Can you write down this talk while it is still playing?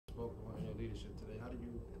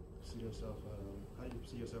see yourself? How do you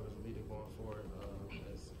see yourself as a leader going forward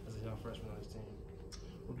as a young freshman on this team?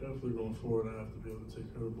 Well, definitely going forward, I have to be able to take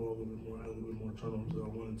care of the ball a little bit more. I had a little bit more turnovers than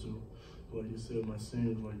I wanted to. But like you said, my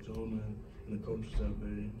seniors like Jonah and the coaching staff,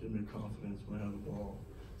 they give me confidence when I have the ball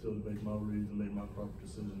to make my reads and make my proper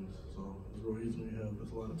decisions. So it's real easy when you have there's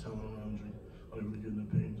a lot of talent around you. I'm able to get in the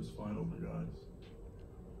paint and just find open guys.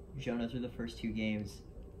 Jonah, through the first 2 games,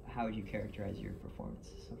 how would you characterize your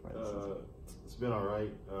performance so far this season? It's been all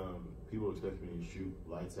right. People expect me to shoot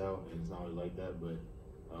lights out, and it's not really like that. But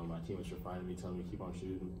my teammates are finding me, telling me to keep on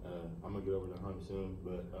shooting. I'm gonna get over the hump soon,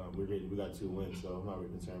 but we got 2 wins, so I'm not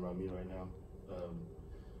really concerned about me right now.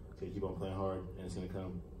 Gonna keep on playing hard, and it's gonna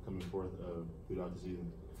coming forth throughout the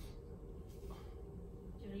season.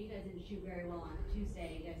 Jonah, you guys didn't shoot very well on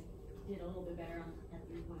Tuesday. You guys did a little bit better at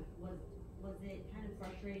 3-point. Was it kind of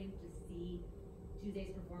frustrating to see Tuesday's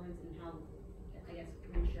performance and how, I guess,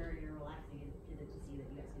 reassuring or relaxing is it to see that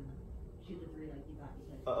you guys can shoot the 3 like you thought you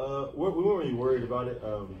could? We weren't really worried about it.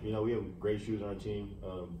 You know, we have great shooters on our team.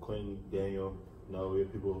 Quentin, Daniel, we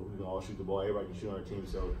have people who can all shoot the ball. Everybody can shoot on our team,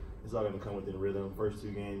 so it's all going to come within rhythm. First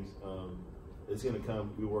 2 games, it's going to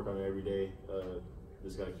come. We work on it every day.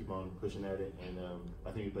 Just got to keep on pushing at it, and I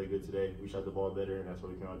think we played good today. We shot the ball better, and that's why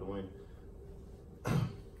we came out to win.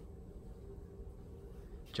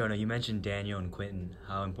 Jonah, you mentioned Daniel and Quentin.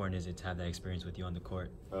 How important is it to have that experience with you on the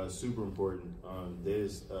court? Super important. They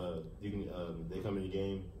come in the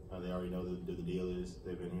game. They already know the deal is.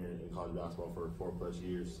 They've been here in college basketball for 4+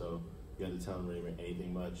 years, so you don't have to tell them really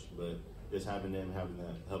anything much. But just having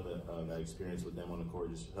that experience with them on the court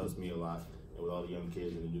just helps me a lot, and with all the young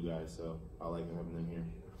kids and the new guys. So I like having them here.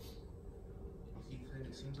 Ethan,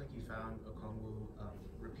 it seems like you found Okongwu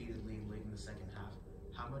repeatedly late in the second half.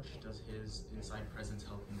 How much does his inside presence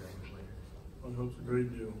help you as a player? It helps a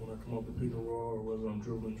great deal when I come up the pick and roll or whether I'm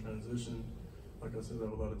dribbling transition. Like I said, I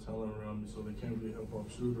have a lot of talent around me, so they can't really help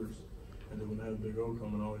off shooters. And then when I have Big O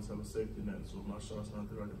coming, I always have a safety net. So if my shot's not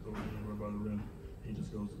there, I can throw it anywhere by the rim. He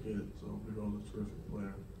just goes to get it. So Big O's a terrific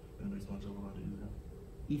player, and it makes my job a lot easier.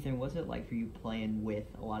 Ethan, what's it like for you playing with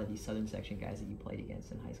a lot of these Southern Section guys that you played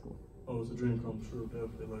against in high school? Oh, it's a dream come true,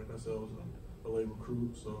 definitely. Like I said, I was a late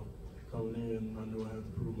recruit, so coming in, I knew I had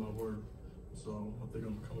to prove my worth. So I think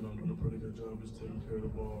I'm coming on doing a pretty good job just taking care of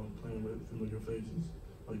the ball and playing with familiar faces.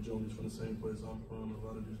 Like Jonah's from the same place I'm from, a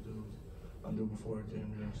lot of these dudes I knew before I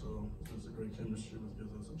came here, so it's just a great chemistry that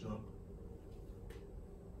gives us a jump.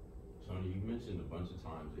 Jonah, you mentioned a bunch of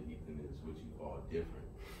times that Ethan is what you call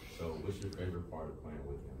different. So what's your favorite part of playing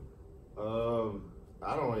with him?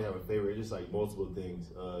 I don't really have a favorite. It's just like multiple things.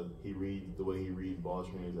 The way he reads ball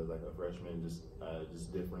screens as like a freshman,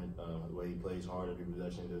 just different. The way he plays hard every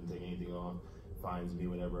possession, doesn't take anything off, finds me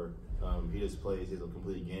whenever. He just plays. He has a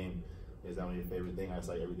complete game. Is that my favorite thing? I just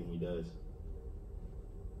like everything he does.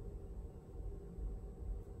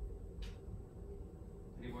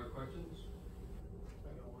 Any more questions?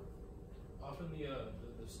 I got one. Often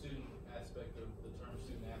the student aspect of the term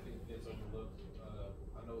student athlete gets overlooked.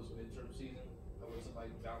 I know it's midterm season. What's it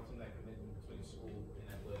like balancing that commitment between school and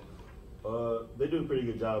athletics? They do a pretty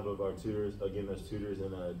good job of our tutors, giving us tutors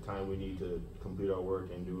and time we need to complete our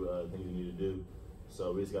work and do things we need to do.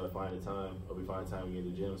 So we just got to find the time. We find time to get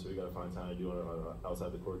in the gym, so we got to find time to do it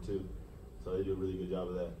outside the court too. So they do a really good job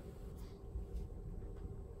of that.